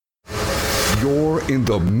You're in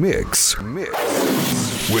the mix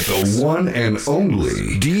with the one and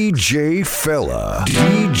only DJ Fella.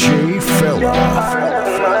 DJ Fella.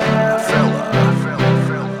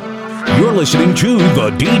 You're listening to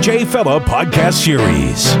the DJ Fella podcast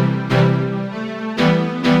series.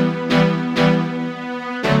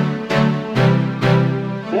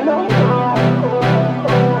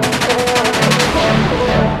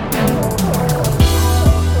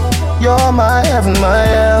 You're my heaven, my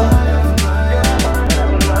hell.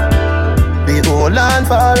 We hold on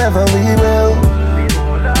forever, we will.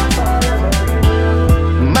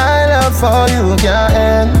 My love for you can't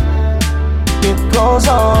end. It goes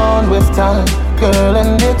on with time, girl,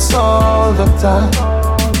 and it's all the time.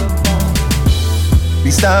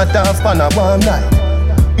 We start off on a warm night.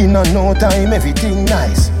 In no time, everything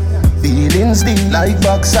nice. Feelings deep like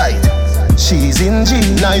backside. She's in G,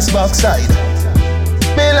 nice backside.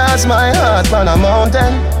 Me lost my heart on a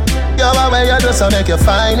mountain. You're away, you just make you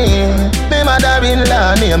find it. Me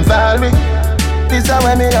mother-in-law named Valerie. This is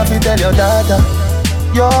when me have to tell your daughter.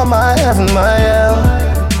 You're my heaven, my hell.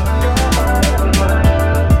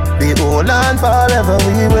 We hold on forever,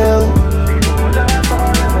 we will.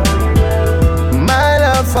 My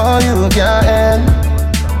love for you can't end.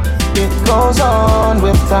 It goes on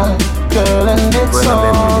with time, girl, and it's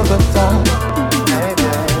all the time.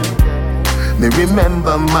 Me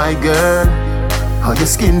remember my girl, how your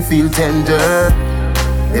skin feel tender.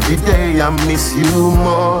 Every day I miss you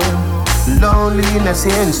more. Loneliness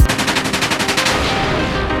in.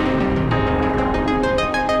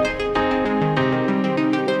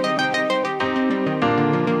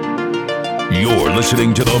 You're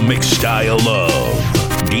listening to the mix style of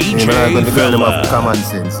DJ Fella. Common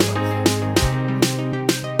sense.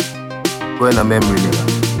 When a memory live.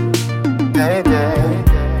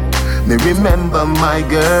 Me remember my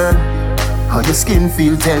girl, how your skin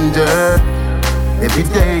feel tender. Every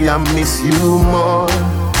day I miss you more.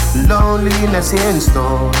 Loneliness in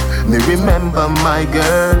store. Me remember my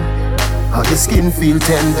girl, how your skin feel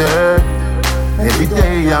tender. Every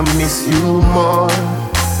day I miss you more.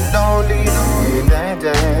 Lonely,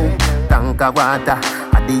 tanka water.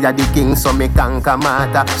 Are the king, so me can't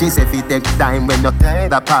matter. She say if you take time when you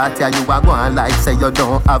the party, you are going like say you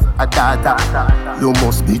don't have a daughter. You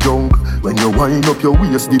must be drunk when you wind up your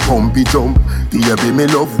waist, the pumpy jump. Baby, me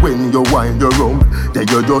love when you wind your rump. Then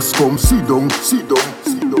you just come sit down, sit down,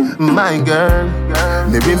 sit down. My girl,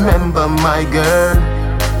 me remember my girl,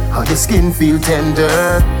 how your skin feel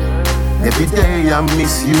tender. Every day I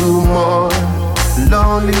miss you more.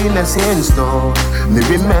 Loneliness in store. Me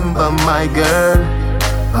remember my girl,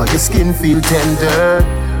 how your skin feel tender.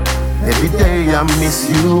 Every day I miss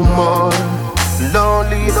you more.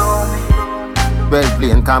 Lonely, lonely. Well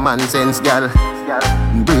plain common sense, gal.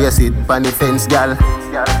 Brace it pon the fence, gal.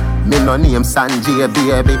 Me no name Sanjay,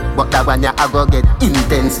 baby, but that one ya go get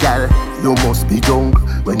intense, gal. You must be drunk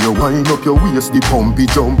when you wind up your waist, the pumpy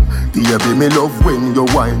jump. Baby, me love when you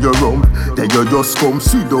wind your rump. Then you just come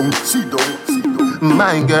sit down, sit down, sit down.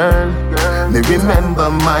 My girl, me remember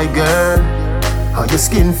my girl, how your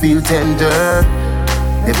skin feel tender.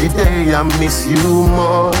 Every day I miss you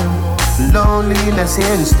more. Loneliness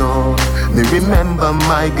in store. Me remember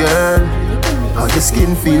my girl, how your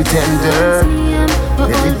skin feel tender.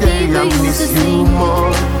 Every day I miss you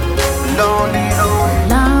more. Lonely, lonely.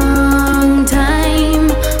 Long time,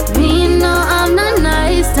 we know I'm not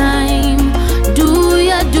nice time. Do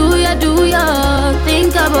ya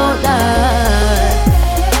think about that?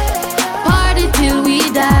 Party till we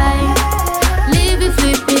die. Live it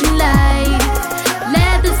flipping life.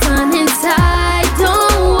 Let the sun inside.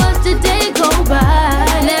 Don't watch the day go by.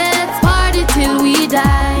 Let's party till we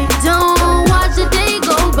die. Don't watch the day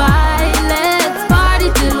go by. Let's party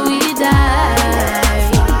till we die.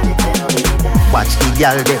 Watch the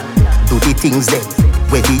girl there, do the things there.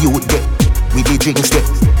 Where the youth there, with the drinks there.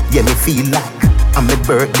 Yeah, me feel like I'm my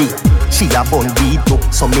birthday. She a bun beat up,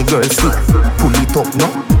 so me girl stick. Pull it up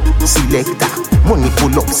now, selector. Money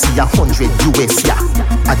pull up, see 100 US, yeah.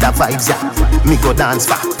 Other vibes, yeah. Me go dance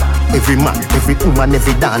for every man, every woman,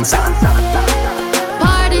 every dancer.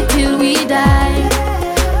 Party till we die.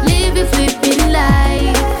 Live it flipping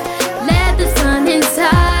life. Let the sun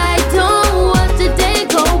inside. Don't watch the day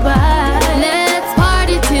go by. Let's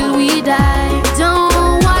party till we die.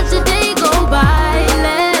 Don't watch the day go by.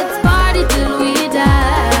 Let's party till we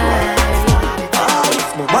die.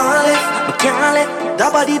 Me want left, me can't let. That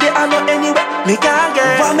body they are not anywhere. Me can't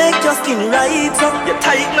get. What make your skin right so you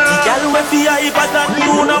tight now? The girl with the hyper that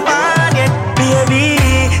you no want yet. Baby,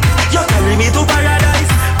 you carry me to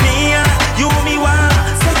paradise. Me and you, me want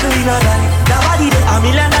circle in a life. That body they $1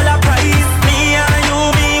 million price. Me and you,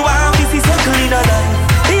 me want this is circle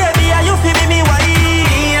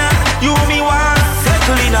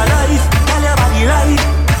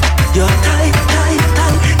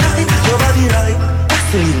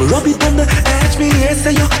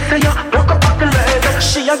you broke up the leg.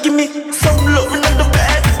 She a give me some love in the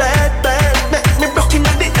bed, bed, bed. Make me broken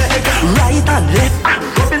at the egg. Right and left,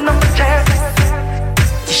 rubbing on my chest.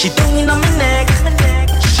 She tonguing on my neck.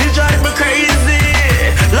 She drive me crazy,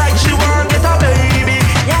 like she want get a baby.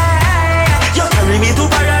 Yeah, you carry me to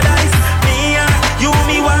paradise. Me and you,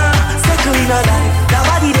 me want circle in a life. That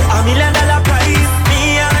body they $1 million price.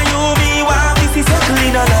 Me and you, me want this is circle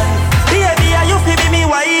in a life. Baby, you fi be me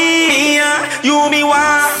wife. Me and you, me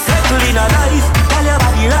want circle in a life. Tell your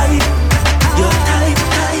body right. You're tight,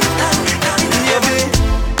 tight, tight, tight. Yeah, babe.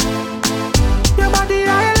 Your body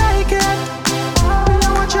I like it. I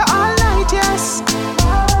want you all night, yes.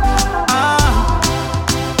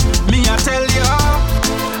 Me I tell you,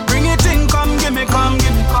 bring it in, come give me, come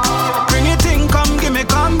give me. Bring it in, come give me,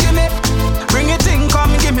 come give me. Bring it in,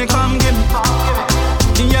 come give me, come give me.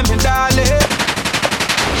 Yeah, me darling.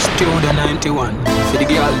 Studio 91 for the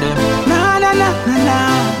girl them. Na na na na na.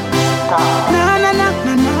 Na na na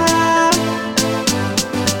na na.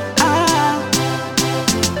 Ah,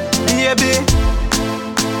 yeah, babe.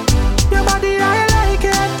 Your body I like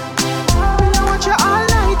it. I want you all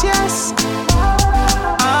night, yes.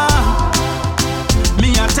 Me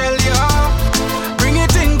I tell you, bring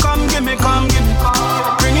it in, come give me, come give me.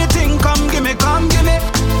 Bring it in, come give me, come give me.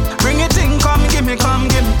 Bring it in, come give me, come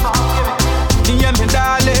give me. Yeah, me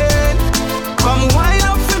darling, come wind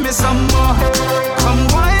up for me some more. Come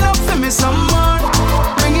wind up for me some more.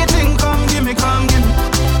 Bring it in, come give me, come give me.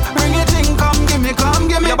 Bring it in, come give me, come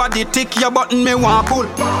give me. Your body tick, your button me want pull.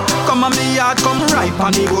 Come on me yard, come right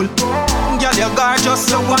on the bull. Girl, you're gorgeous,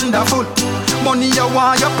 you're wonderful. Money you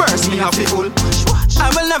want, your purse me have to full. I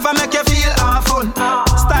will never make you feel awful.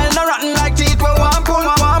 Style no rotten like teeth we want pull,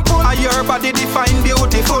 want pull. And your body define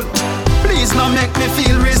beautiful. Please don't make me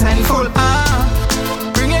feel resentful.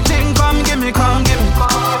 Bring it in, come give me, come give me.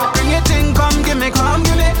 Bring it in, come give me, come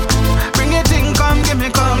give me. Bring it in, come give me,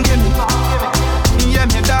 come give me. Yeah,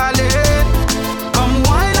 me darling, come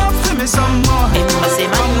wind up for me some more.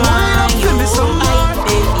 Come wind up for me some more.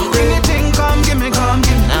 Bring it in, come give me, come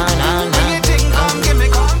give me. Bring it in, come give me,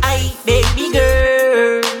 come. Aye, baby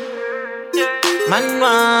girl. Man,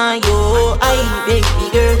 why you? Aye, baby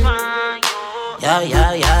girl. Yeah,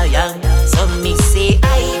 yeah, yeah, yeah. So me say,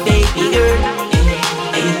 aye, baby girl.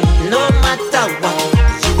 No matter what,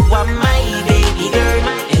 you are my baby girl.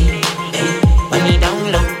 Bunny down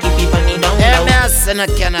low, keep it bunny down low. Yeah, me a send a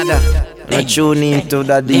Canada. I tune into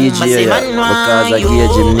the DJ because I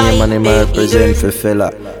gauge him name and him represent for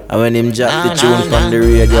fella. And when him drop the tune on the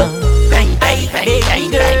radio,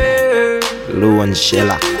 Lou and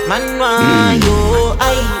Shella. Man, why you?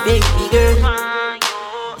 Aye, baby girl.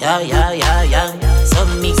 Yeah, yeah, yeah, yeah. So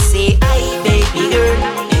me say, aye, baby girl.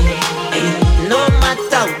 No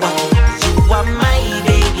matter what, you are my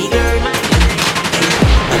baby girl.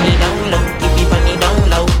 Bunny down low, keep it bunny down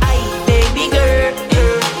low. Aye, baby girl.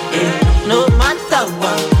 No matter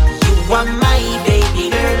what, you are my baby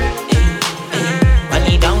girl.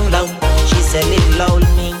 Bunny down low, she said little old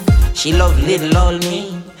me. She love little old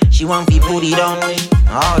me. She want to put it on me,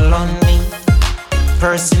 all on me.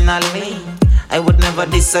 Personally, I would never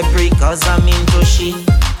disagree cause I'm into she.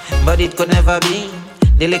 But it could never be.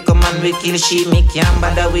 The little man will kill she, me can't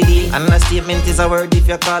bother with it. And a statement is a word if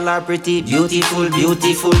you call her pretty. Beautiful,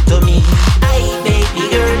 beautiful to me. Aye, baby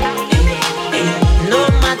girl. No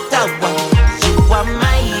matter what, you are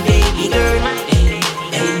my baby girl.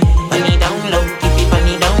 Bunny down low, keep it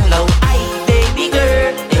bunny down low. Aye, baby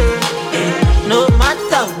girl. No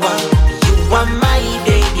matter what, you are my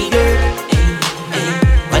baby girl.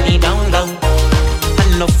 Bunny down low.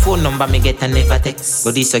 No phone number me get and never text.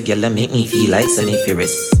 But this a girl that make me feel like sunny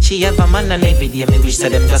rest. She have a man and every day me wish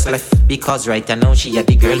that them just left. Because right now she a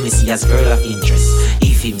the girl me see as girl of interest.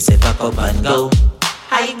 If him say back up and go,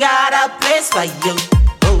 I got a place for you.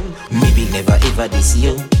 Oh, maybe never ever this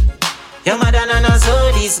you. Your mother no know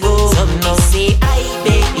so this go. So me say I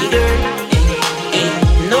baby girl.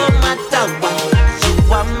 No matter what,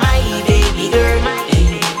 you are my baby girl.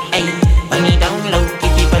 Bunny down low,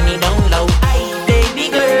 keep it bunny down low.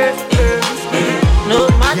 No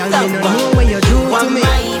matter what, know what you do to me.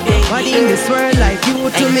 What in this world like you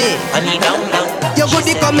to me? Your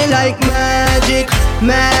body coming like magic,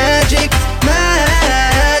 magic,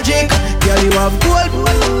 magic. Girl, you have gold.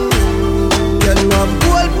 Girl, you have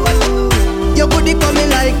gold. Your body coming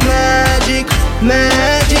like magic,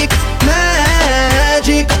 magic,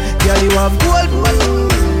 magic. Girl, you have gold.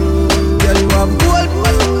 Girl, you have gold.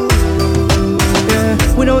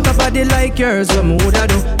 Yeah. Without a body like yours, what me woulda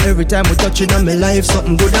do? Every time we touch it on my life,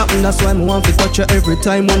 something good happen. That's why me want to touch you every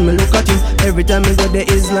time when me look at you. Every time me go there,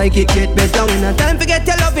 it's like it get better. When I time to get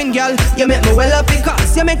your loving, girl, you make me well up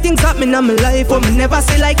because you make things happen in my life. But me never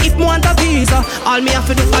say like if me want a visa. All me have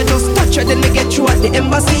to do, I just touch you, then me get you at the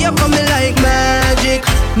embassy. You coming like magic,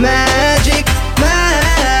 magic,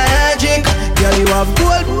 magic. Girl, you have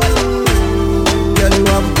gold, girl, you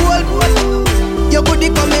have gold. Your body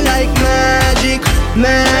coming like magic,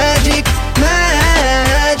 magic,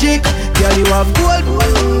 magic. Girl, you have gold,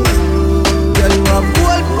 girl, you have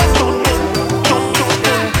gold.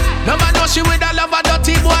 No man know she with a love a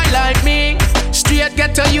dirty boy like me. Straight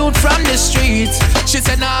get a youth from the streets. She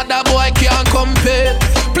said nah, that boy can't compare.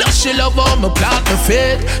 Plus she love how me plant my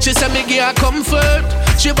faith. She said me give her comfort.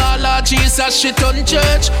 She ball her Jesus, she turn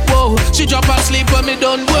church. Whoa, she drop her sleep when me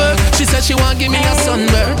done work. She said she want give me a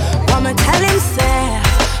sunburn. What me tell him say,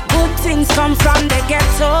 good things come from the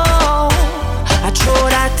ghetto. I throw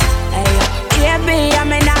that, hey, baby, I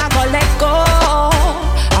may not go let go.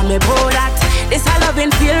 I may pour that. This I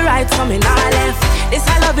loving feel right, so me not left. This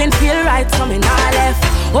I loving feel right, so me not left.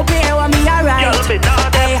 Hope you hear me alright.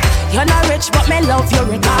 Hey, you're not rich, but me love you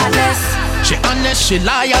regardless. She honest, she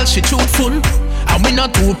loyal, she truthful. And we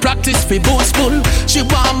not too practice fi boastful. She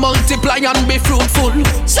want multiply and be fruitful.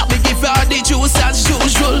 So me give her the juice as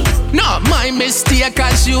usual. Not my mistake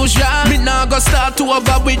as usual. Me nah go start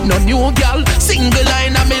over with no new girl. Single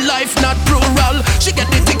line of me life, not plural. She get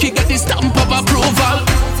the ticket, get the stamp of approval.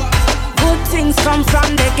 Good things come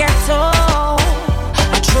from the ghetto.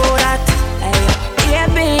 I throw that, hey,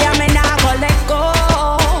 baby, I may not go let go.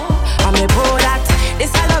 I may pour that.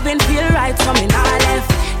 This I loving feel right, so me not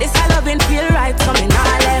left. This I loving feel right, so me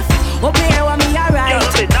not left. Hope you hear me alright.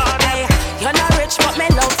 Hey, you're not rich, but me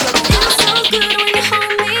love you. Feels so good when you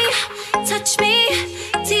hold me, touch me,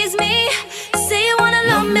 tease me. Say you wanna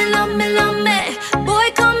love me, love me, love me.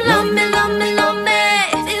 Boy, come love me, love me, love me.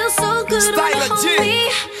 Feels so good when you hold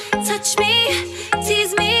me, touch me,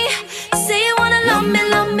 tease me. Say you wanna love me,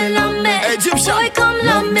 love me, love me. Boy, come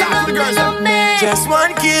love me, love me, love me. Just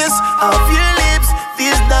one kiss of your lips.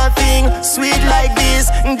 There's nothing sweet like this.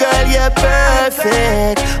 Girl, you're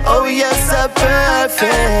perfect. Oh, you're so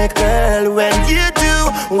perfect. Girl, when you do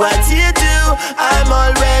what you do, I'm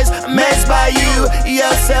always amazed by you.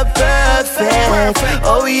 You're so perfect.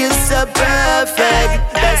 Oh, you're so perfect.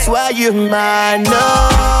 That's why you're my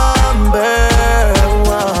number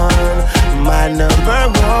one. My number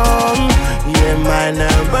one. You're my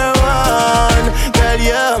number one. Girl,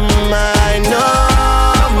 you're my number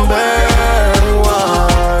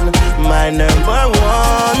one. My number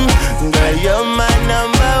one. Girl, you're my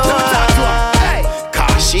number one.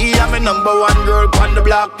 Cause she am my number one girl on the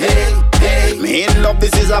block. Hey, hey. Me in love,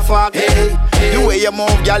 this is a fact. Hey, hey. The way you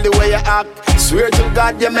move, girl, the way you act. Swear to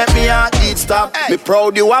God, you make me heart beat stop. Hey. Me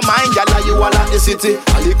proud you are mine, girl, and you all at the city.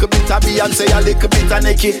 A little bit of Beyonce, a little bit of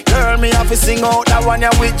Nicki. Girl, me have to sing out that one you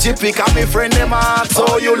with Jippy. Cause me friend them heart,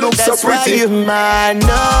 so you look so pretty. That's why you're my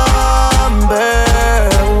number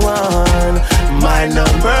one. My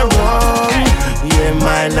number one. You're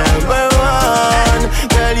my number one.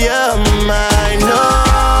 Girl, you're my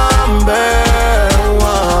number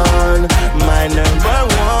one. My number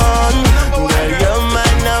one. Girl, you're my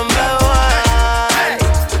number one.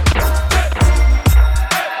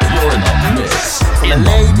 You're in the mix. In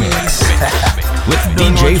the mix. With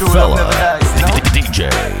DJ Fella. DJ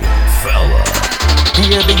Fella.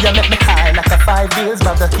 Baby, you make me high like a 5 years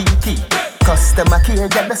bag of Kiki. Customer care,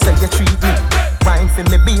 girl, that's how you treat me. Wine for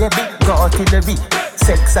me, baby, go artillery.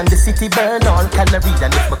 Sex and the city burn all calories.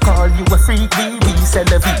 And if we call you a freak, we sell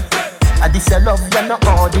a V. And this your love, you're not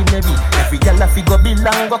ordinary. Every girl I figure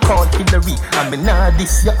belong, go call Hillary. And me nah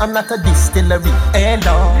this, you I'm not a distillery.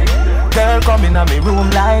 Hello, girl, come in my room,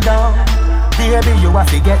 lie down. Baby, you are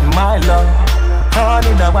forgetting my love.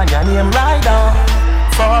 Honey, the one your name, right down.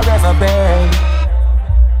 Forever, babe.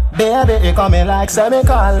 Baby, you coming like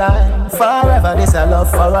semi-colline. Forever, this a love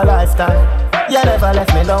for a lifetime. You never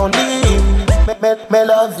left me lonely. Me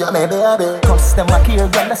love you, me baby. Customer care,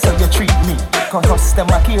 girl, that's how you treat me.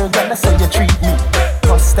 Customer care, girl, that's how you treat me.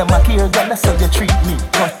 Customer care, girl, that's how you treat me.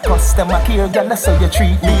 Customer care, girl, that's how you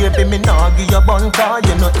treat me. Baby, me nah give you bun car,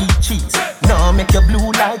 you no eat cheese. Nah make you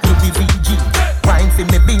blue like you be VG. Wine for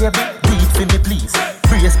me, baby, beat for me, please.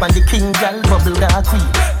 Brace pan the king, girl, bubble dark queen.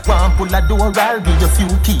 One pull a door, I'll give you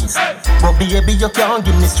few keys. But baby, you can't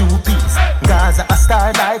give me 2 piece. Gaza a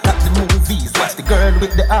star like at the movies. Watch the girl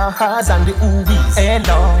with the ahas and the oobies.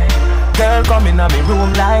 Hello, girl, come in my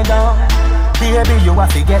room, lie down. Baby, you are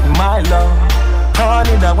forgetting my love.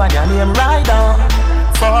 Honey, the one your name, right down.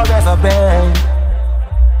 Forever, babe.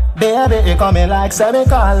 baby, coming like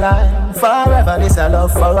semi-colline. Forever, this a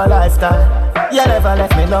love for a lifetime. You never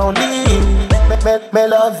let me lonely. Me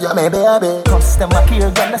love you, me baby. Customer care,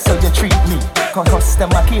 girl, that's how you treat me.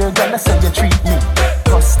 Customer care, girl, that's how you treat me.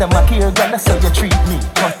 Customer care, girl, that's how you treat me.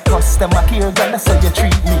 Customer care, girl, that's how you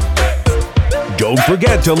treat me. Don't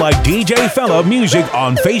forget to like DJ Fella Music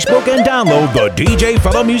on Facebook and download the DJ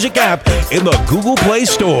Fella Music app in the Google Play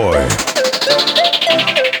Store.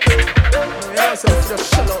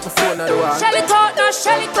 Shell it out, now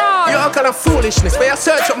shell it out. You all kind of foolishness, but you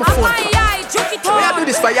search up my phone. I do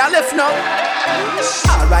this for you left now.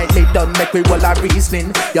 Alright, lay down, make we roll a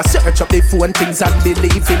reasoning. You search up the phone, things and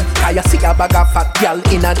believing. I you see a bag of fat girl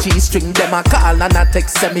in a G-string. Them a call and a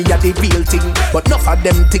text, say me a the real thing. But enough of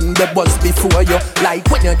them thing they buzz before you. Like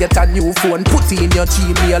when you get a new phone, put in your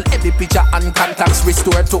Gmail. Every picture and contacts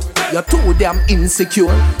restore to. You're too damn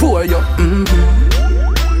insecure, poor you.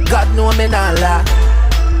 God know me not lie.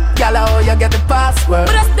 Girl, how you get the password?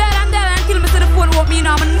 But that's dead until me see the phone won't mean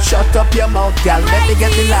I'm shut up your mouth, girl, let me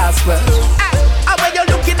get the last word. How are you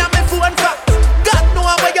looking at me phone for? God know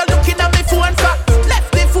how you looking at me phone for.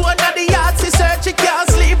 Left the phone at the yard, she search, she can't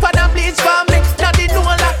sleep and a bleach for me. Now the no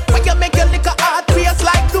lock, when you make your liquor heart race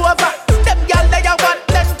like Dover. Them girl they you want,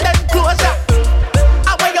 then closure.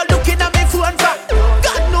 How are you looking at me phone for?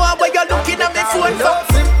 God know how you looking at me phone for.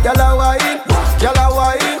 Girl a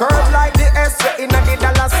wine, curve like the S in a the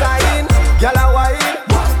dollar sign. Girl a wine,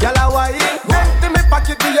 empty me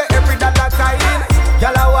pocket give you every dollar kind.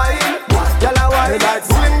 Girl a wine, me like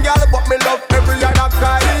slim girl but me love every other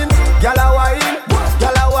kind. Girl a wine,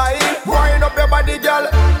 wind up your body, girl.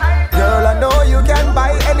 Girl, I know you can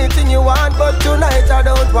buy anything you want, but tonight I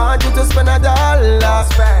don't want you to spend a dollar.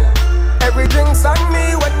 Every drink's on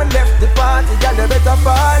me when me left the party, girl, you better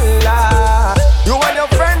follow. You and your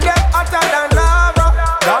friend get hotter than lava.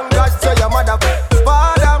 Thank God say your mother,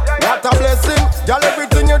 father. What a blessing, girl,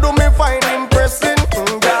 everything you do me find impressing.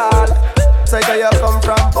 Girl, say where you come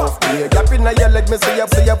from, off here. Gap in your leg, me see you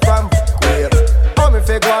from where. Oh, me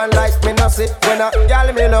fake one like me no see. When a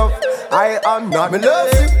girl me love, I am not me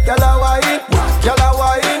love it. Girl a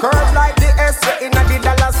wine, curve like the S in a the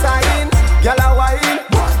dollar sign. Girl a wine,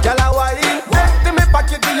 empty me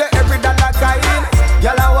pocket give you every dollar kind.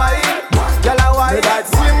 Girl a wine, me like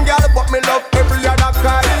slim girl but me love every other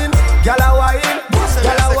kind. Girl a wine,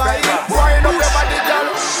 wind up your body, girl.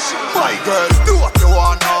 My girl, do what you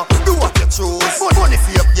wanna, do what you choose. Money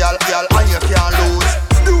for your girl, and you can't lose.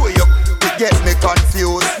 Do you get me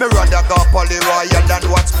confused? Me rather go Polyroyal than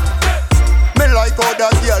what. Me like how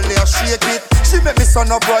that girl there shake it. She make me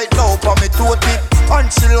sun up right now for me toe tip. And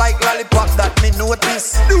she like lollipop that me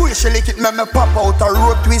notice. The way she lick it make me pop out a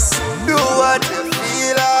road twist. Do what you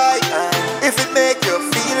feel like, if it make you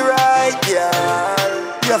feel right, girl.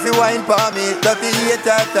 You have to wine for me, the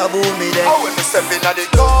theater taboo me then. Oh, when me step in at the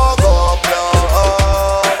go-go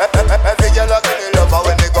club, every girl a give me love,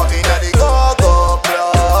 when me go in at the go-go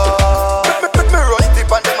club. Me run tip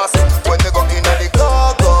and them a sing when me go in at the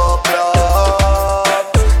go-go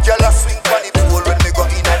club. Girl a swing for the pool when me go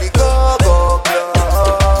in at the go-go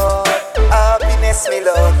club. Happiness me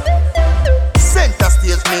love. Center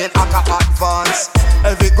stage me in Aka advance.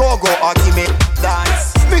 Every go-go a give me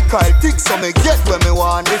dance. Mikhail think so me get where me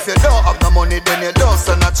want. If you don't have no money then you don't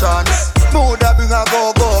stand a chance. Me woulda bring a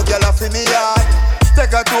go-go girl a fi me yard.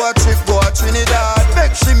 Take her to a trip go a Trinidad.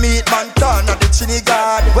 Make she meet Montana the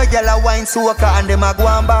Trinidad. Where girl a wine soca and them a go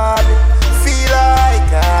and bad. Feel like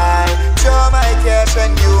I show my cash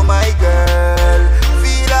and you my girl.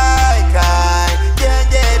 Feel like I can't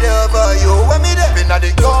get over you. When me there inna the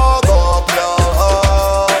go-go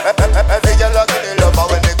club. Every girl a give me love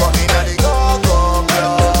when me go inna the go-go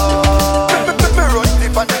club. Me run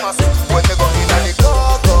deep and them a swing when me go inna the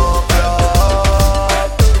go-go club.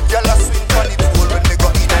 Girl a swing for the pool when me go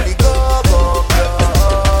inna the go-go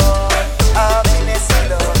club. Happiness and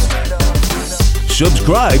love.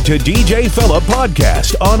 Subscribe to DJ Fella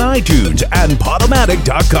Podcast on iTunes and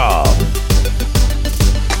Podomatic.com.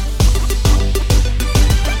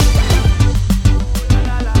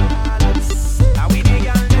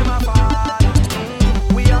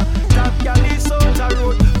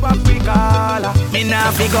 Me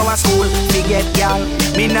nah fi go a school, fi get gal.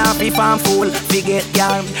 Me nah fi farm fool, fi get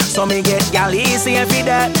gal. So me get gal easy every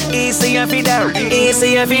day, easy every day,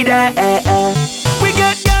 easy every day. We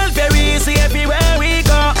get gal very easy everywhere we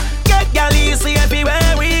go. Get gal easy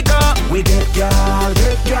everywhere we go. We get gal,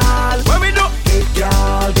 what we do? Get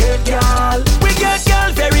gal. We get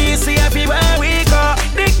gal very easy everywhere we go.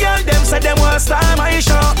 The gal them say them want style my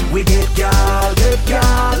show. We get gal,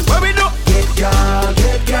 what we do? Get gal.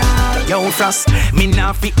 Yo, Frost, me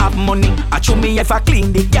nah fi have money. I chew me if I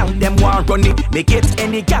clean the gal, them want run it. Me get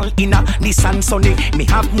any gal in a Nissan Sunny. Me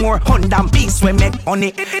have more Honda beats we make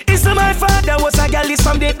honey. It's my father was a gal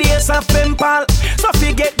from the days of Pempal. So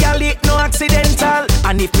fi get gal it no accidental.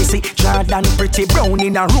 And if me see Jordan pretty brown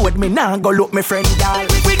in a road, me nah go look me friend gal.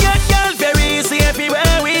 We get gal very easy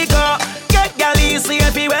everywhere we go. Get gal easy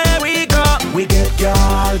everywhere we go. We get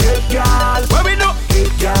gal, where we do? Get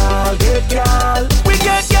gal. We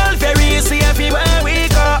get gal very easy everywhere we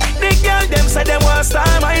go. The gal them say them want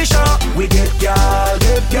style my show. We get gal,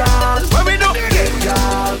 where we do? Get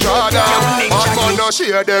gal. Jordan, bad man no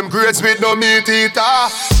share them grades with no meat eater.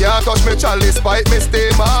 Can't touch me chalice, bite me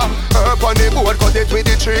steamer. Herb on the board, cut it with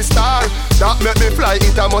the 3-star. That make me fly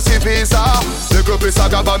it a musty visa. Little piece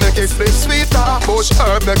of gaba make it slip sweeter. Bush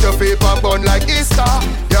herb make your paper bun like Easter.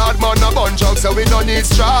 Yard man a bun jug so we no need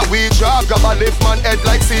straw. We drop gaba lift man head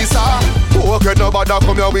like Caesar. Okay, nobody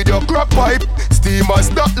come here with your crack pipe. Steamers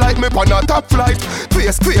not like me on a top flight.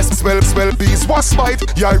 Face, smell bees was fight.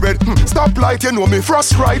 Yeah, red, stop light, you know me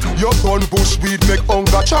frost right. Your gun bush weed make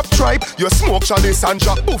hunger chop tripe. You smoke chalice and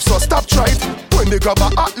drop oof, so stop tripe. When they grab a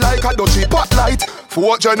hot like a dodgy pot light.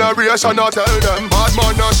 4th generation I tell them. Bad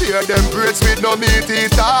man no share them grades with no meat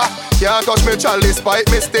eater. Can't touch me chalice, bite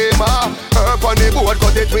me steamer. Herb on the board,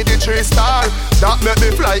 cut it with the 3-star. That make me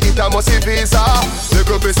fly it a musty visa.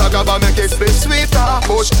 Little piece of gaba make it split sweeter.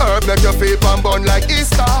 Bush herb make your feet and bun like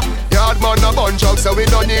Easter. Yard man a bun jug so we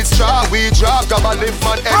don't need straw. We drop gaba lift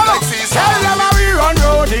man head like Caesar. Tell them how we run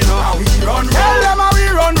road, you know how we run road. Tell them how we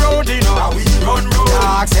run road, you know how we run road.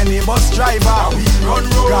 Ask any bus driver, how we run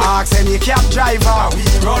road. Ask any cab driver, how we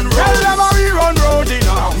run road. Tell them how we run road, you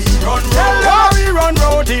know how we run road. Tell them how we run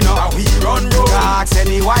road, you know how we run road. Ask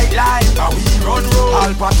any white line, how we run road.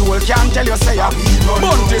 All patrol can tell you say how we run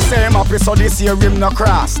road. Bunty same up so this year him no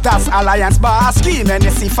cross. That's Alliance bar scheme and they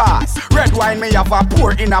see fast. Red wine me have a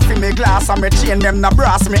pour in a fi me glass. And me chain them na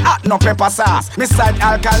brass, me hot no pepper sauce. Me side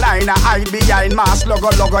alkaline a hide behind mask.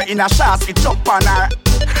 Logo in a shots, it up on her.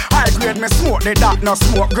 High grade me smoke, the dark no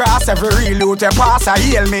smoke grass. Every real loot a pass, I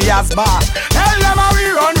hail me as boss. Tell them how we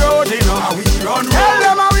run road, you know how we run road. Tell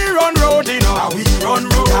them how we run road, you know how we run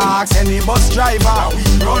road. Ask any bus driver, how we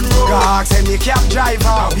run road. Ask any cab driver,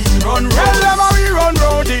 how we run road. Tell them how we run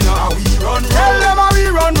road, you know how we run road. Tell them how we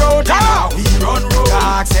run road, you know how we run road.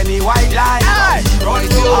 Ask any white line, how we run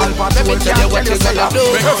road. All patrol can tell you say how we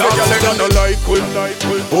run road.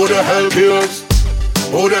 Who the hell cares?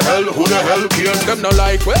 Who the hell cares? Them no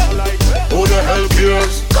like well. Who the hell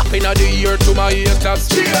cares? Cupping of the year to my haters.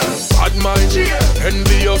 Cheers. Bad mind. Cheers.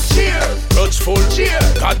 Envious. Cheers. Grudgeful.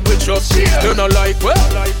 Cheers. God we trust. Cheers. Them no like well.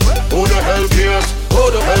 Who the hell cares?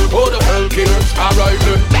 Who the hell cares? Alright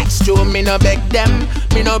then. Next to me no beg them.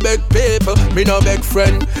 Me no beg people. Me no beg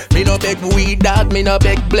friend. Me no beg weed dog. Me no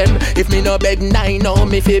beg blem. If me no beg 9, now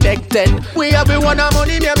me fi beg 10. We have one of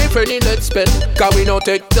money, me and me friend in let's spend. Cause we no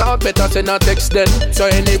take talk, better send a text then. So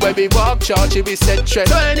anywhere we walk, charge we set trend.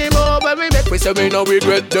 So anymore when we make, we say we no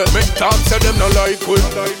regret them. Make talk, say them no like we.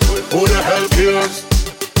 Who the hell cares?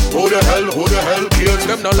 Who the hell cares?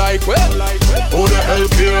 Them no like well. Who the hell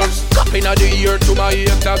cares? Cupping of the year to my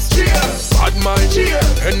haters. Cheers. Bad mind.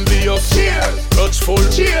 Cheers. Envious. Cheers. Grudgeful.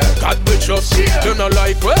 Cheers. God we trust. Cheers. Them no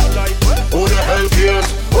like well. Who the hell cares?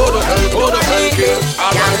 Who the hell cares?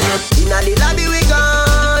 Alright. Inna the lobby we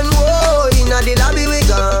gone. Whoa, inna the lobby we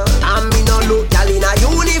gone. And me no look gal inna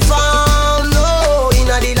uniform. No,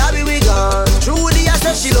 inna the lobby we gone. Trudy I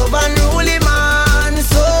say she love unruly man.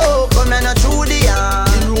 So come and through the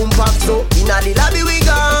yard. The room packed so inna the lobby we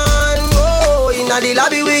gone. Oh, inna the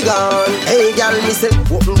lobby we gone. Hey gal, me say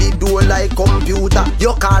open the door like computer.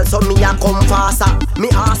 You call so me a come faster. Me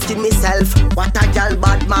asking myself what a gal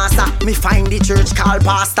bad master. Me find the church call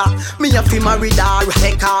pastor. Me a fi marry her,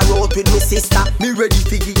 take her out with me sister. Me ready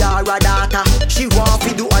fi give her a daughter. She want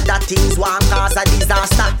fi do other things, want cause a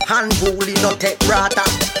disaster. Unruly no take brata.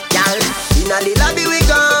 Gal, inna the lobby we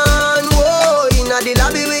gone. Whoa, inna the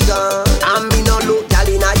lobby we gone. And me no look gal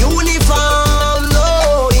inna uniform.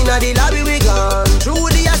 No, inna the lobby we gone.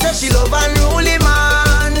 Trudy I say she love unruly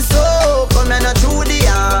man. So come and through the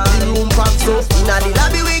yard. The room packed so inna the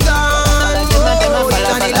lobby we gone. Oh,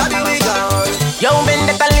 inna the lobby we gone. Yo, been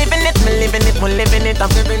the living it, me living it, we living it, I'm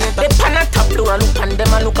living it. They pan a top floor, look and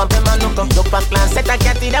them a look up, them a look up. Look back, plan, set a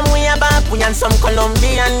cat in them way back. We and some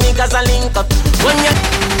Colombian niggas a link up. When you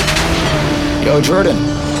Yo, Jordan,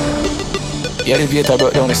 the elevator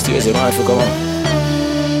broke down the stairs, you know if you come on.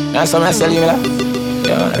 That's something I tell you,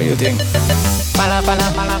 yo, how you think? Fala,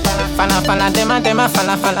 dem a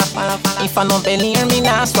fala. If I no belly, me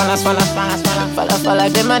nah swalla. Fala,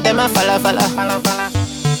 dem a fala.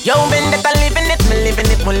 Yo, vendetta living it, me living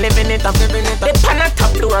it, me living it, I'm living it. The pan at top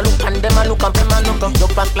floor, look and them a look up, them a look up. Yo,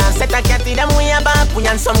 back class set a cat in them way back. We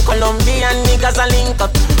and some Colombian niggas a link up.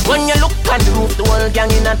 When you look on the roof, the whole gang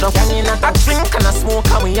in a duff. A drink and a smoke,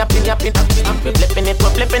 and we yapping. We flipping it, we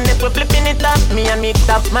flipping it up. Me and me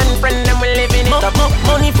top man friend, them we living it up.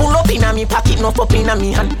 Money full up in a me pocket, no up in a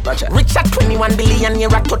me hand. Rich at 21 billion, you're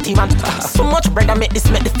at 30 man. So much bread I make this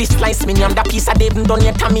fist slice me. I'm the piece of David done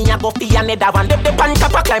yet, and me a go for another one. The pan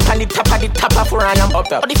top a climb, and the top a for I am. But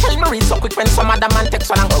the tell me read so quick when some other man takes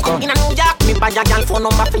one and go. In a New York, me buy a girl phone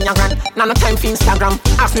number for your grand. Now no time for Instagram,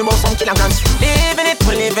 ask me about some kilograms. Living it,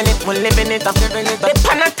 we living it, we living it, I'm living it. The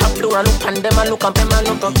pan at top floor, look and them a look up, them a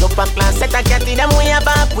look up. Yo, back class set a cat in them way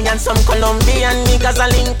back. We and some Colombian niggas a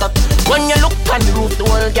link up. When you look on the roof, the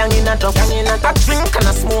whole gang in a duff. A drink and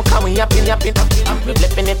a smoke, and we yapping. We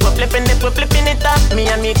flipping it, we flipping it up. Me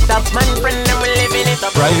and me top man friend, and we living it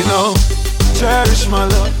up. Right now, cherish my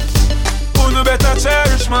love. You better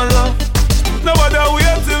cherish my love. Nobody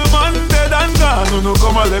wait till man dead and gone. No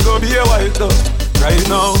come and let go be a white dove. Right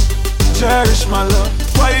now, cherish my love.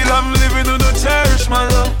 While I'm living, you no cherish my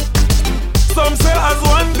love. Some say as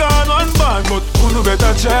one gone, one born, but you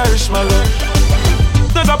better cherish my love.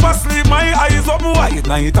 Never pass sleep, my eyes up wide.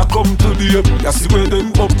 Night I come to the up, you see where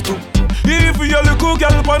them up to. If you look a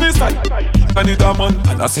girl on the side, I need a man,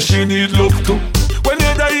 and I say she need love too. When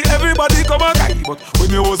you die, everybody come and guy, but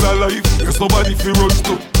when you was alive, there's nobody fi run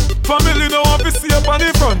to. Family no want to see up on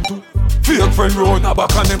the front too. Fake friend round a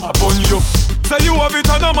back and them upon you. Say you have it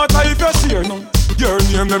and no matter if you share none. Your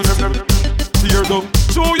name them tear down.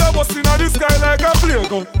 Show your bust inna the sky like a flare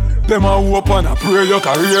gun. Them a hope and a pray your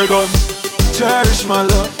career done. Cherish my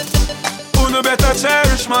love. You better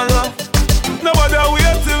cherish my love. Nobody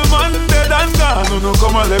wait till man dead and gone. No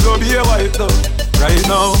come and let go be a white dove. Right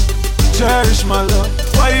now, cherish my love.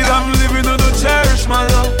 While I'm living, you don't cherish my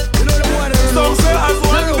love. Some say as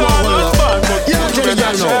one gone, one born, but you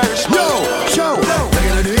better cherish my love. Show.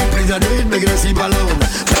 Make it, make it sleep alone.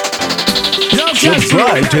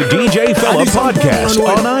 Subscribe to DJ Fella Podcast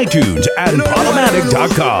on iTunes and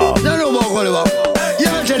Podomatic.com. You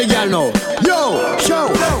tell the girl now. Yo, show.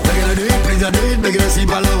 Make it sleep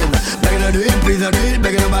alone. Make it do it, please do it,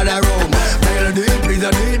 make it about that room. Make it do it, please do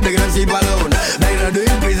it, make it sleep alone. Make it do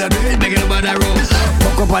it, please do it, make it about that room.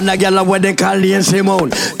 Fuck up on the girl where they call Ian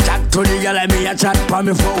Simone. Chat to the girl and me a chat on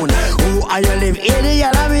my phone. Who are you live? Here the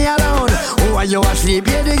girl and me alone. Who are you asleep?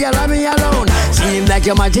 Here the girl and me alone. Seem like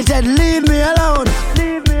your man, she said leave me alone.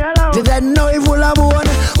 Leave me alone. She said no, if full of bone.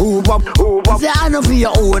 Who pop? Say I know for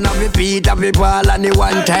your own. I repeat of the ball and the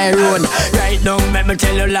one Tyrone. Right now, let me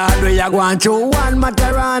tell you, Lord, where you going to. One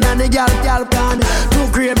Mataran and the girl can. Two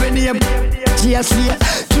creeping name. GSC.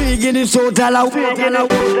 3 Guinness hotel out.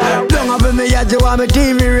 Don't have me yet, you want me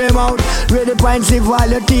TV remote. Ready pint see while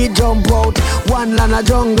your teeth jump out. One land a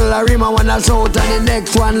jungle, a rim and one a south. And the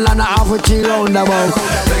next one land a half a chill roundabout.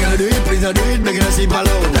 Make it do it, please do it, make it sleep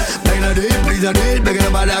alone. Make it do it, please do it, make it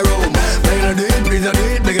about that room. Make it do it, please do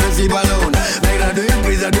it, make it sleep alone. Make it do it,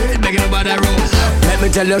 please do it, make it about that room. Let me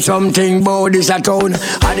tell you something about this a town.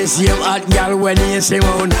 And the same hot girl when he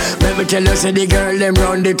Simone. Let me tell you, say the girl them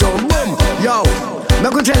round the town. Boom, yo. Me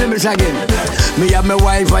could tell him this again. Me have my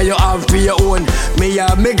wife and you have for your own. Me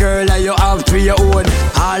have my girl and you have for your own.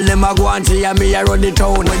 All them a go and see and me a run the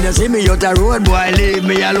town. When you see me out the road, boy, leave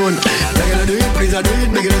me alone. Make it do it, please do it,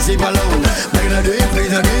 make it sleep alone. Make it do it, please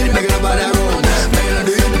do it, make it about that room. Make it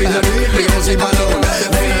do it, please do it, make it sleep alone.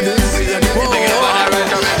 Make it do it, please do it, make it about that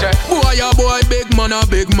room. Boy, a boy, big man, a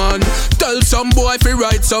big man. Tell some boy fi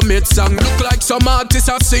write some hit song. Look like some artists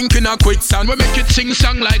are sinking a quicksand. We make it sing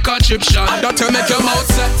song like a Egyptian. That'll make your mouth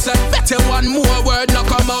set. Better one more word not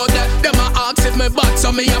come out there. Them a ask if me bad,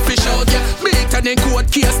 so me a fish out, yeah. Beat and in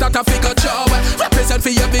court case that a figure job. Represent for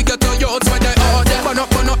your bigger to youths when they out there.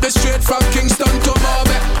 Burn up the street from Kingston to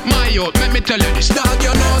Marbe. My youth, let me tell you this. Dog,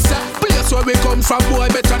 you know, sir. Place where we come from, boy,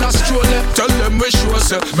 better not stroll it. Tell them we sure,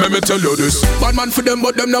 sir. Let me tell you this. Bad man for them,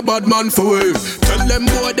 but them no bad man for we. Tell them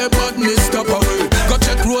boy, the badness stop away. Go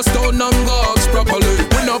check roast down and gogs properly.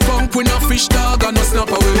 We no punk, we no fish dog and no snap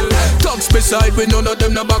away. Thugs beside, we none of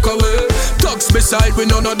them no back away. Thugs beside, we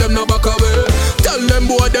none of them no back away. Tell them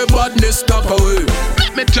boy, the badness stop away.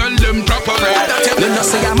 Let me tell them properly. You know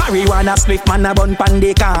say a marijuana spliff man a bun pan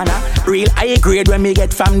the corner. Real high grade when me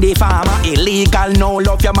get from the farmer. Illegal, no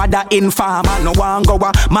love your mother informer. No one go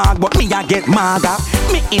a mag, but me a get maga.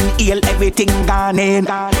 Me inhale everything gone in.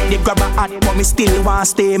 They grab a hat, but me still want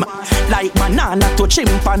steam. Like banana to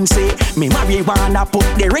chimpanzee. Me marijuana put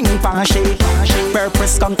the ring pan she. Purple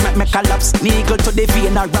skunk make me collapse. Needle to the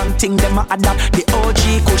vein, a wrong thing them a adapt. The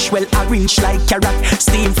OG kush well I reach like carrot.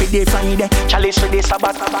 Steam for the Friday, chalice for the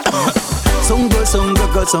Sabbath.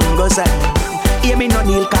 Sungo, say. Hear me no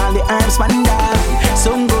Neil call the herbs man dog.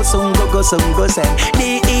 Sungo, say.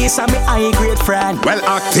 The East are me high grade friend. Well,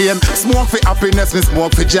 Octane, smoke for happiness, me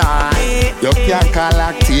smoke for joy. You can't call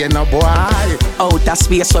Octane no boy. Outer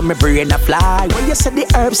space when me brain a fly. When you say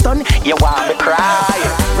the herbs done, you want me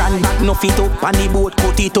cry. Run back no feet up, and the boat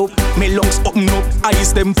cut it up. Me lungs open up,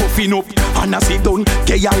 eyes them puffing up. And as it done,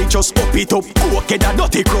 I just up it up. Coke the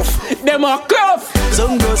dirty gruff, them a gruff.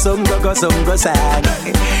 Sungo, say.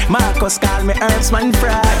 Marcus call me herbs man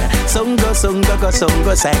friend. Sungo,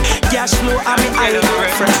 say. Cash flow and me high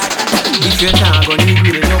friend. If you're not gonna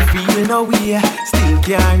need no feel no way, still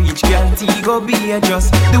can't reach guarantee go be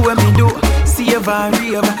just do what me do, save and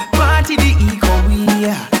rave, party the eco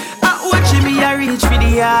way. Watching me I reach for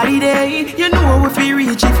the holiday. You know if you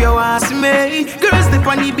reach if you ask me. Girls dip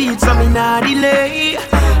on the beat so me not delay.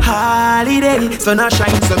 Holiday, sun a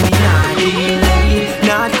shine so me not delay.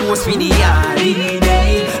 Not close for the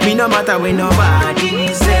holiday. Me no matter when nobody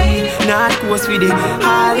say. Not close for the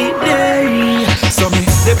holiday. So me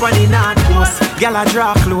dip on the north coast. Gyal a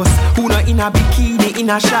draw close. Who no in a bikini, in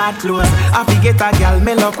a short clothes. I fi get a gyal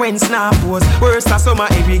eloquent snap pose. Worst of summer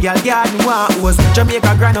every gyal garden want hose.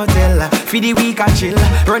 Jamaica Grand Hotel, fi the week a chill.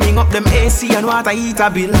 Running up them AC and water heater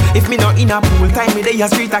bill. If me not in a pool, time me day a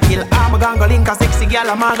street a kill. I'm a gang go link a sexy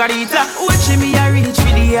gyal a margarita. Watching me a reach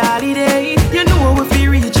for the holiday. You know if you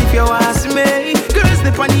reach if you ask me. Girls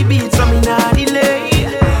dip on the beat so me not delay.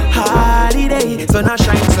 Holiday, sun a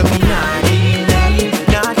shine so me not delay.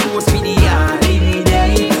 Not close for the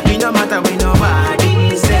holiday. Me no matter when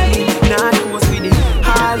nobody say. Not close for the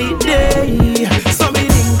holiday. So me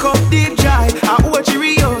link up deep dry. I watch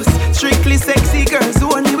Rios. Strictly sexy girls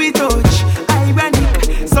only we touch.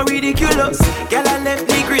 Ironic, so ridiculous. Girl I left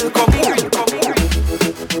the grill come here.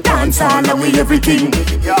 Dance all and we everything.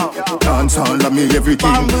 Dance all and me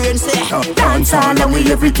everything. Dance all and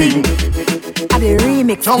we everything. I the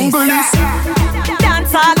remix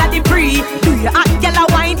dance all at the pre. Do you act yellow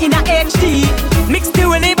wine in a HD? Mix the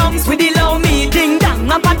willy bumps with the low me. Ding dong,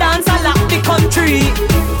 up a dance all at the country.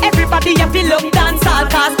 Everybody have to look dance all.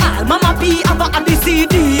 Cause all Mama P have a the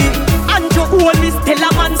CD. And you always tell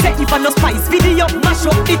a man say if I no spice video mash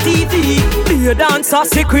up the TV. Be a dancer,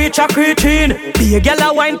 see creature creating. Be a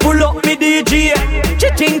yellow wine pull up me DJ.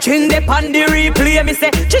 Ching ching dip on the replay. Me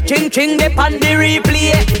say ching ching dip on the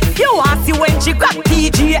replay. You want see when she grab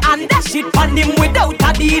TG and dash it on him without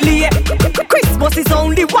a delay. Christmas is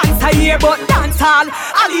only once a year, but dance hall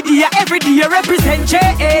holiday every day represent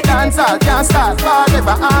J.A. Dance hall can't start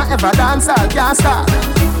forever and ever. Dance hall can't start.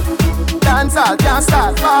 Dance hall can't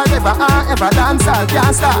start forever and ever. Dance hall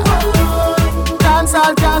can't start. Dance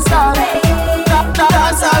hall can't start.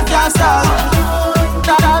 Dance hall can't start.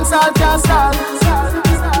 Dance hall can't start.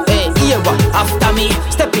 After me,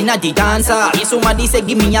 step in a the dancer. Yes, somebody say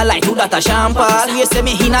give me a light to that a champagne. You say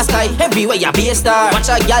me in a sky, everywhere you be a star.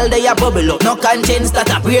 Watch a gal there you bubble up, no conscience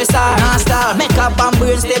that a prayer star. Nah star, make up and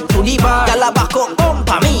burn step to the bar. Gal a back up,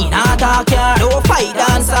 bumper me, nah talk ya. No fight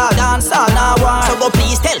dancer, nah war. So go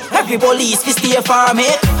please tell every police to stay far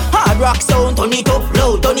me. Hard rock sound, turn it up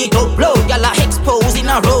low. Gal a expose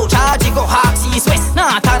in a row. Charge it go hawk, east, west,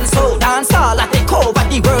 north and south. Dance all at the cover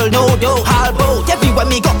the world, no doubt. All bout everywhere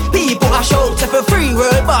me go, people a shout. If a free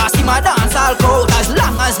world boss in my dance all crowd. As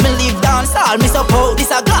long as me live dance all me support.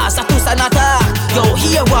 This a glass a twist and attack. Yo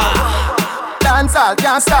here what? Dance all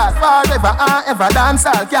can't start forever and ever. Dance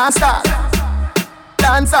all can't start.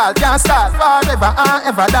 Dance all can't start forever and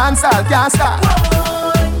ever. Dance all can't start.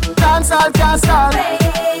 Dance all can't start.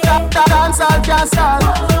 Dance all can't start.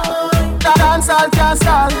 Dance all can't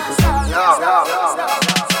start.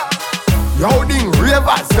 Yo ding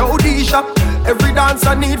ravers, yo D-shop. Every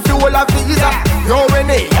dancer need fuel of visa. Yo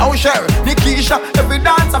Renee, yo Cher, Nikisha. Every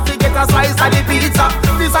dancer fi get a slice of the pizza.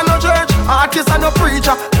 This a no church, artist a no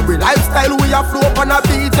preacher. Every lifestyle we a flow up on a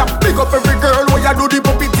beat ya. Pick up every girl where you do the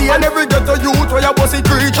puppety. And every ghetto youth where you bossy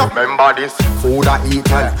creature. Remember this, food a eat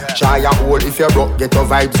and try a hole. If you broke ghetto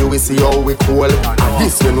vibes you will see how we cool. And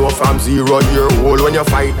this you know from 0-year-old. When you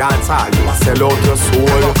fight dance hall, you sell out your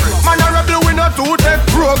soul. Man a rebel, we no two-take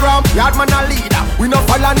program. Yard man a leader, we no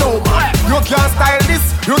follow no man. You can't style this,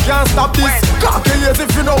 you can't stop this. Cocky ears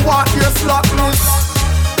if you know what you slackness.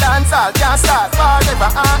 Dance all can't start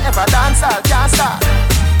forever and ever. Dance all can't start.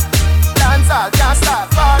 Dance all can't start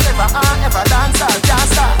forever and ever. Dance all can't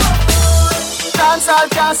start. Dance all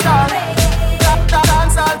can't start.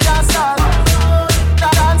 Dance all can't start.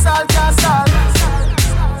 Dance all can't start.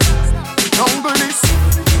 Jungle this,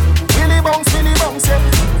 Willy Bong bounce, Willie bounce,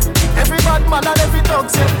 yeah. Every bad man and every dog,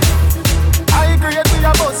 say. I agree with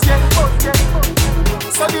a boss, yeah.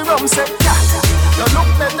 So the rum say, yeah. You look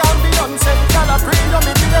better than Beyonce. Girl, I pray you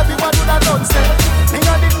me baby, what do that done say? Me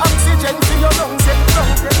got the oxygen for your lungs, yeah.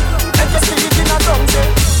 Let you sleep in a tongue, say.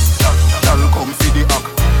 Girl, come for the act.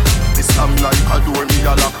 Me slam like a door, me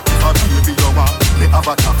a lock. If a baby you want, me have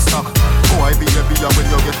a top stock. Oh, I be a beer when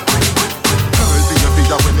you get. Girl, be a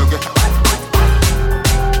beer when you get.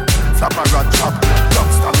 Flap a rat chop.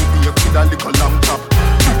 Lobster me be with a little lamb chop.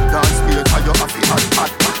 Dance beat, how you have it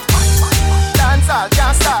hot. Dancehall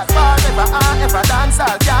can't start forever and ever.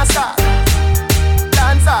 Dancehall can't start.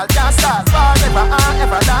 Dancehall can't start forever and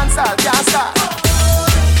ever. Dancehall can't start.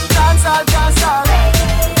 Dancehall can't start.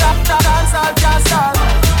 Dancehall can't start.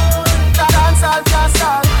 Dancehall can't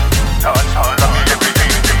start.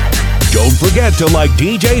 Don't forget to like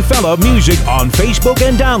DJ Fella Music on Facebook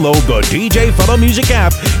and download the DJ Fella Music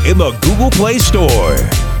app in the Google Play Store.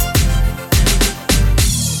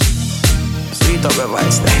 Sweet up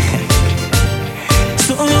advice there.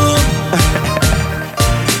 So,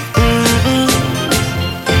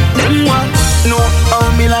 them want know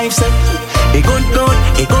how me life set. It good,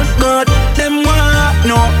 it good. Them want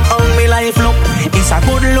know how me life look. It's a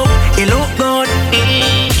good look, it look good.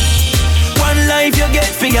 One life you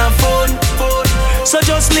get for your phone. So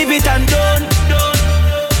just leave it and done.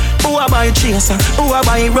 Who a buy chaser, who a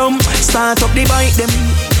buy rum? Start up the bike them.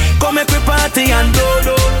 Come make we party and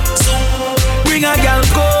do. So bring a girl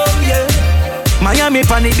come, yeah. Miami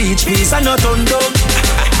on the beach, peace and not on down.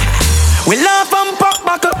 We laugh and pop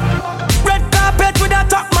back up. Red carpet with a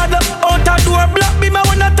top model. Out a door block, be my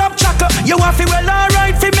one a top tracker. You have to well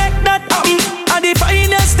alright fi make that happen. And the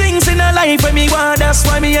finest things in a life when me want. That's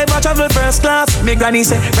why me ever travel first class. Me granny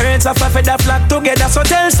say, birds of a feather flock together. So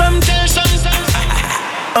tell some.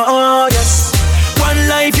 Oh yes. One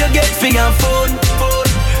life you get for your phone.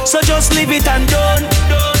 So just leave it and done.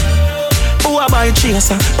 Who a buy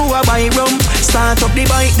chaser, who a buy rum? Start up the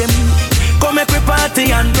bike them. Come make we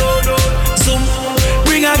party and do. So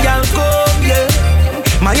bring a girl come, yeah.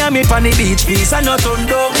 Miami on the beach, peace and not on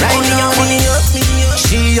down. Right now, me up,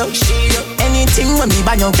 she up. Anything when me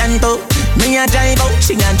buy you can do. Me a drive out,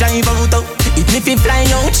 she a drive out. If me fi fly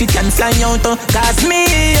out, she can fly out. Cause me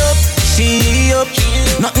up, she up.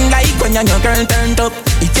 Nothing like when your girl turned up.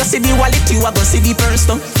 If you see the wallet, you a go see the purse.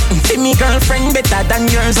 See me girlfriend better than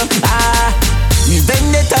yours. Me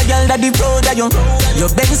vendetta girl that the proud of you. Your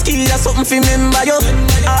best skill is something fi remember you.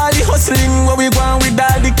 All the hustling where we go on with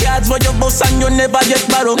all the cards for your boss and you never get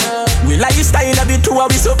borrow. We lifestyle of it too,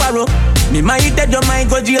 we so borrow. Me might dead, you might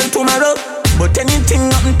go jail tomorrow. But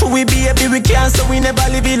anything happen to we baby, we can't, so we never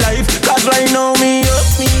live a life. Cause right now me up,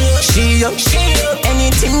 she up.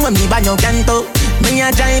 Anything when me buy you can do. Me a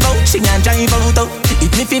drive out, she a drive out. If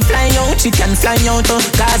me fi fly out, she can fly out.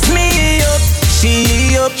 Cause me up,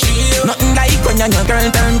 she up. Nothing like when your girl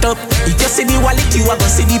turned up. If you see the wallet, you a go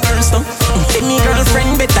see the purse. See me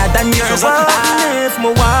girlfriend better than yours. So if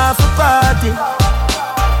my wife a party,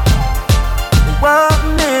 what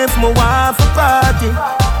if my wife a party?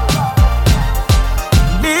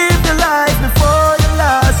 Live your life before you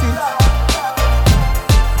lost it.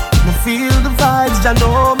 Me feel the vibes, I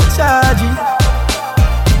know me charge it.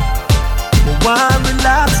 Me want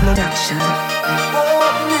relax, no action.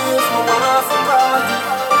 What if my wife a party?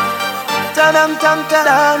 Ta-dam,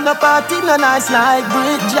 the party no nice like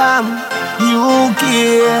brick jam. You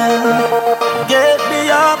care, get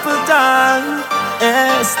me up a time,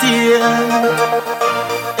 still.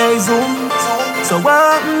 Hey zoom. So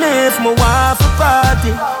what if my wife a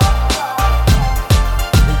party?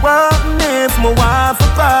 What if my wife a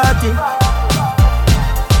party?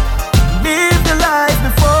 Live your life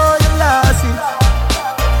before you lost it.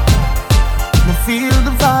 Me feel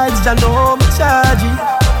the vibes, I know me charge it.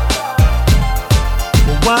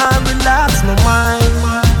 Me want relax my mind.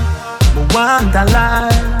 Me want a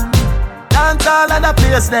life. Dance all of the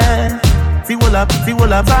place there. Feel up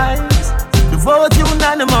vibes. The vote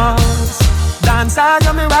unanimous. Dance all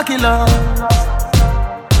of miraculous.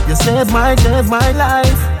 You save my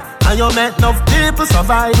life. And you make enough people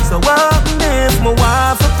survive. So what if my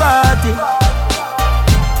wife a party?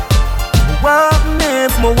 What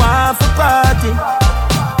if my wife a party?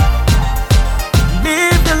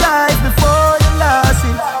 Live your life before you lost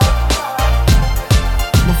it.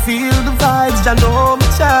 Me feel the vibes, I know me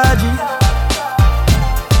charge it.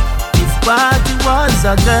 If party was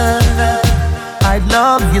a girl, I'd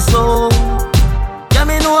love you so. Yeah,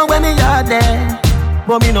 me know when me are there,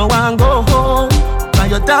 but me no want go home. Now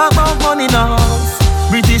you talk about money now,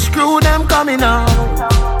 British crew them coming out,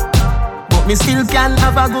 but me still can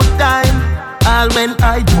have a good time. all when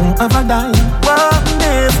I don't have a dime. What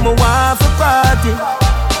if my wife a party?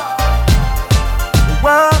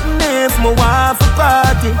 What if my wife a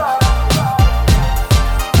party?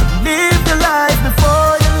 Live the life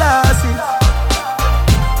before you lost it.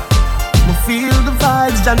 Me feel the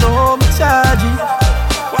vibes, I know me charge it.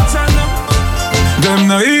 What's on them? Them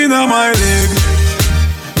no inna my leg,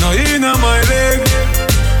 no inna my leg.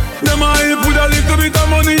 Them I put a little bit of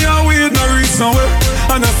money and weed, no reach somewhere.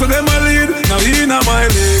 And after them I lead, no inna my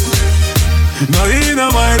leg, no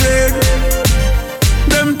inna my leg.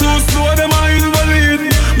 Them too slow, them I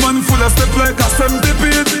invalid. Man full of step like a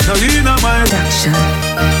centipede, no inna my leg.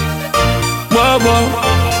 Whoa, whoa.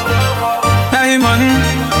 Hey man,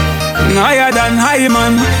 higher than high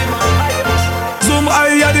man. Zoom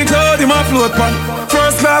higher the cloud in my float pan.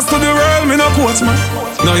 First class to the world, me no coach man.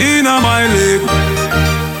 No inna my leg.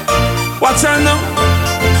 Watch out now.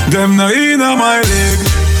 Them no inna my leg,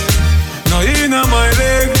 no inna my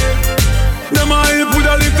leg. Them I put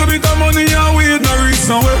a little bit of money and weed, no reach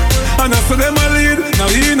somewhere. And after them I lead, no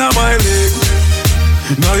inna my leg,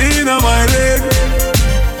 no inna my leg.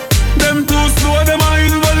 Them too slow, them I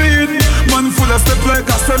invalid. Man full of step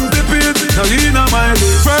like a centipede, no inna my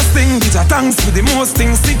leg. First thing, get a thanks for the most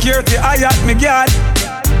things. Security, I at me guard.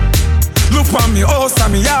 Look on me house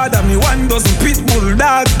and me yard and me 1 dozen pit bull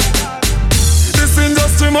dog. This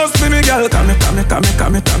industry must be me girl, come me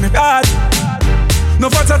hard. No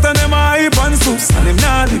fatter than them hype and soups, and them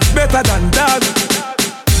nah live better than dog.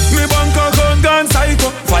 Me bank account gone psycho,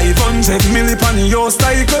 500 million on your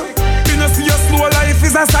cycle. You know see your slow life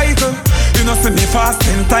is a cycle. You know see me fast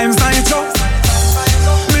 10 times nitro.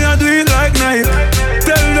 Me a do it like night,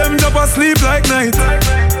 tell them drop asleep like night.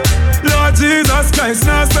 Lord Jesus Christ,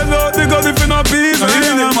 now sell out the God if you not be no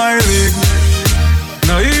inna my leg,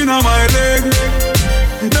 no inna my leg.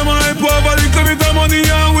 Them I poor a little bit of money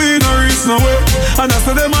and we no reach nowhere. And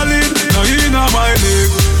after them I lead, no inna my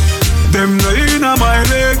leg. Them no inna my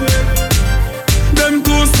leg. Them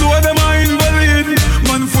too slow, them I invalid.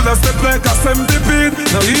 Man full of step like a centipede,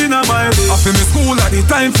 no inna my leg. I feel me school at the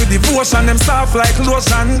time for devotion. Them soft like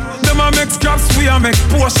lotion. Them a make scraps, we a make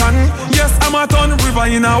potion. Yes, I'm a ton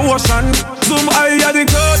river in a ocean. Zoom high at the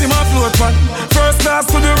cloud in my float pan. First class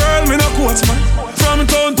to the world, me no coach man. From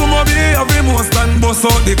town to Mobile, every most and bust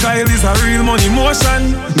out the Kyle is a real money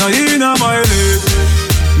motion. No inna my leg,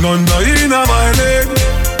 none no inna my leg.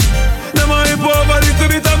 Them I poor a little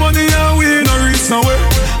bit of money and we no reach nowhere.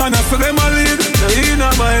 And after them I lead, no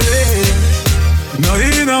inna my leg, no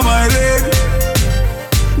inna my leg.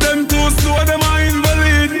 Them too slow, them I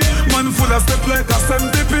invalid. Man full of step like a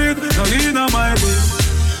centipede, no inna my leg.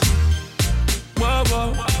 Wow,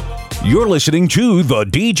 wow. You're listening to the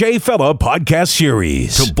DJ Fella podcast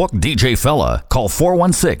series. To book DJ Fella, call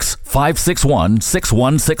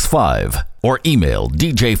 416-561-6165 or email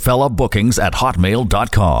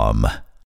djfellabookings@hotmail.com.